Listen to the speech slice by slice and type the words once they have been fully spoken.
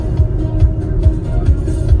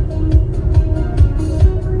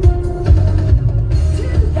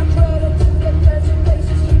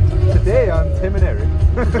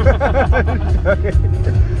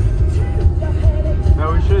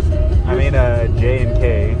J and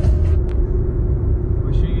K.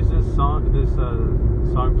 We should use this song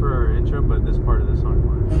for our intro, but this part of the song.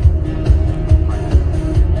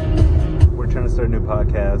 We're trying to start a new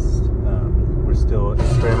podcast. We're still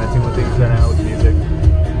experimenting with things right now with music,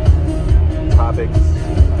 topics.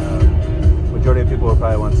 Majority of people will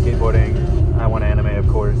probably want skateboarding. I want anime, of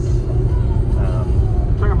course.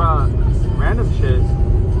 Talking about random shit,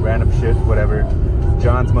 whatever.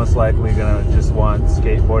 John's most likely gonna just want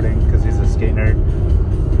skateboarding because he's a skate nerd.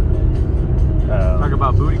 Talk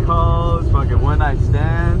about booty calls, fucking one night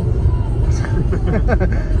stands.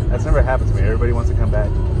 That's never happened to me. Everybody wants to come back.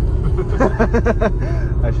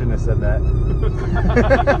 I shouldn't have said that.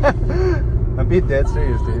 I'm being dead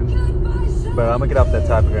serious, dude. But I'm gonna get off that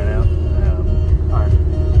topic right now. Alright.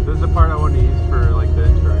 This is the part I want to use for like the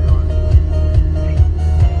intro.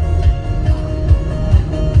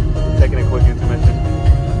 Taking a quick intermission.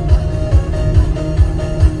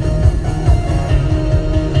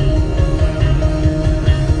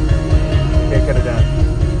 Okay, cut it down.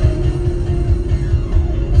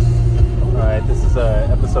 Alright, this is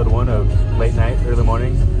episode 1 of Late Night, Early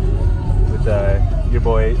Morning with your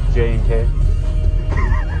boy J and K.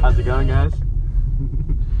 How's it going, guys?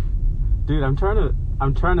 Dude, I'm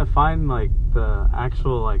trying to find like the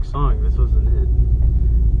actual like song. This wasn't it.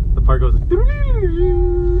 The part goes.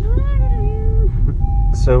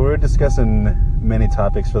 So we're discussing many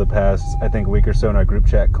topics for the past, I think, week or so in our group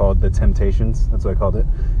chat called The Temptations. That's what I called it,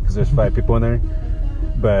 because there's 5 people in there.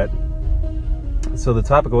 But so the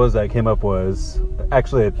topic that I came up was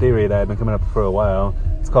actually a theory that I've been coming up for a while.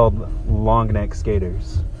 It's called long neck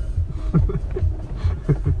skaters.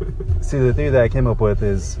 See, the theory that I came up with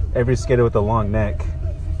is every skater with a long neck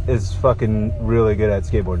is fucking really good at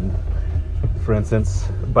skateboarding. For instance,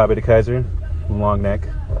 Bobby DeKaiser, long neck.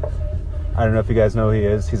 I don't know if you guys know who he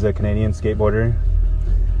is. He's a Canadian skateboarder.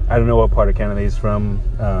 I don't know what part of Canada he's from.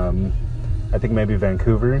 I think maybe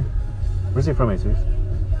Vancouver. Where's he from, Jesus?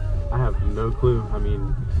 I have no clue. I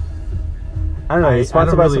mean, I don't know. He's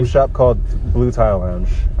sponsored by some shop called Blue Tile Lounge.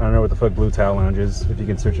 I don't know what the fuck Blue Tile Lounge is. If you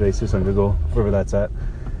can search it, Jesus, on Google, wherever that's at.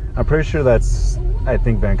 I'm pretty sure that's, I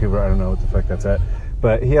think, Vancouver. I don't know what the fuck that's at.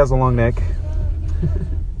 But he has a long neck.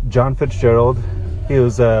 John Fitzgerald. He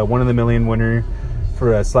was a 1 in a Million winner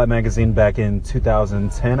for Slap Magazine back in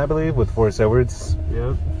 2010, I believe, with Forrest Edwards.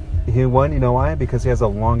 Yep. He won, you know why? Because he has a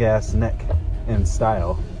long-ass neck and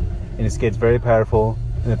style. And he skates very powerful,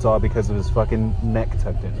 and it's all because of his fucking neck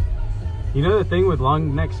tucked in. You know the thing with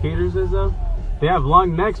long neck skaters is, though? They have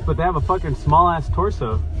long necks, but they have a fucking small-ass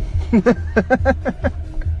torso.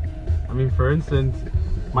 I mean, for instance,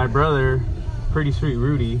 my brother, Pretty Sweet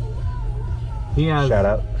Rudy, he has... Shout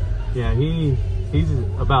out. Yeah, he's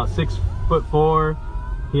about 6'4".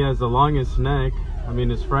 He has the longest neck. I mean,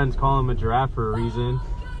 his friends call him a giraffe for a reason.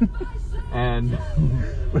 And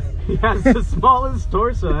he has the smallest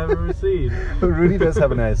torso I've ever seen. Rudy does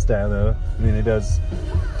have a nice style, though. I mean, he does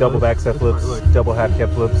double backside flips, double half cab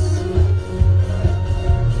flips.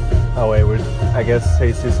 Oh, wait, I guess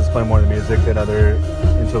Jesus is playing more of the music than other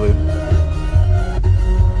interlude.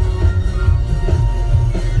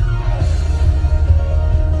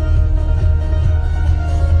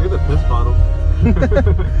 Look at the piss bottle.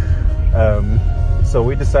 So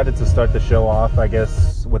we decided to start the show off, I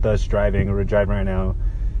guess, with us driving. We're driving right now.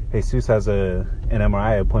 Jesus has an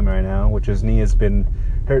MRI appointment right now, which his knee has been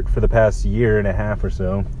hurt for the past year and a half or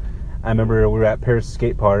so. I remember we were at Paris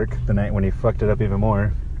Skate Park the night when he fucked it up even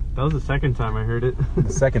more. That was the second time I heard it.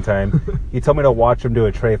 The second time. He told me to watch him do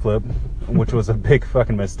a tray flip, which was a big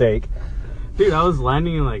fucking mistake. Dude, I was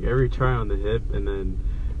landing in like every try on the hip, and then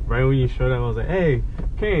right when you showed up, I was like, hey,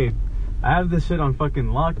 okay, I have this shit on fucking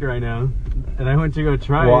lock right now, and I went to go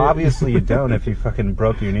try it. Well, obviously you don't if you fucking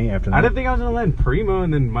broke your knee after that. I didn't think I was going to land primo,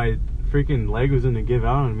 and then my freaking leg was going to give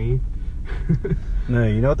out on me. No,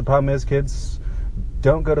 you know what the problem is, kids?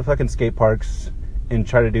 Don't go to fucking skate parks and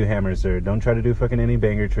try to do hammers there. Don't try to do fucking any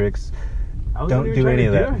banger tricks. Don't do any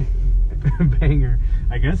of that. Banger.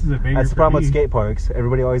 I guess it's a banger. That's the problem with skate parks.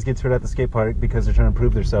 Everybody always gets hurt at the skate park because they're trying to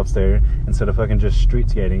prove themselves there instead of fucking just street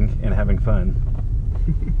skating and having fun.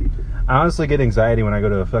 I honestly get anxiety when I go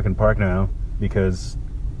to a fucking park now because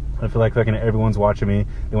I feel like fucking everyone's watching me.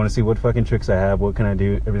 They want to see what fucking tricks I have, what can I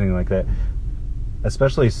do, everything like that.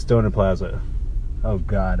 Especially Stoner Plaza. Oh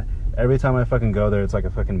god. Every time I fucking go there, it's like a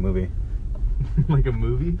fucking movie. Like a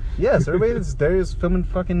movie? Yes, everybody that's there is filming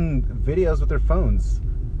fucking videos with their phones.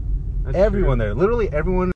 That's everyone true. there. Literally everyone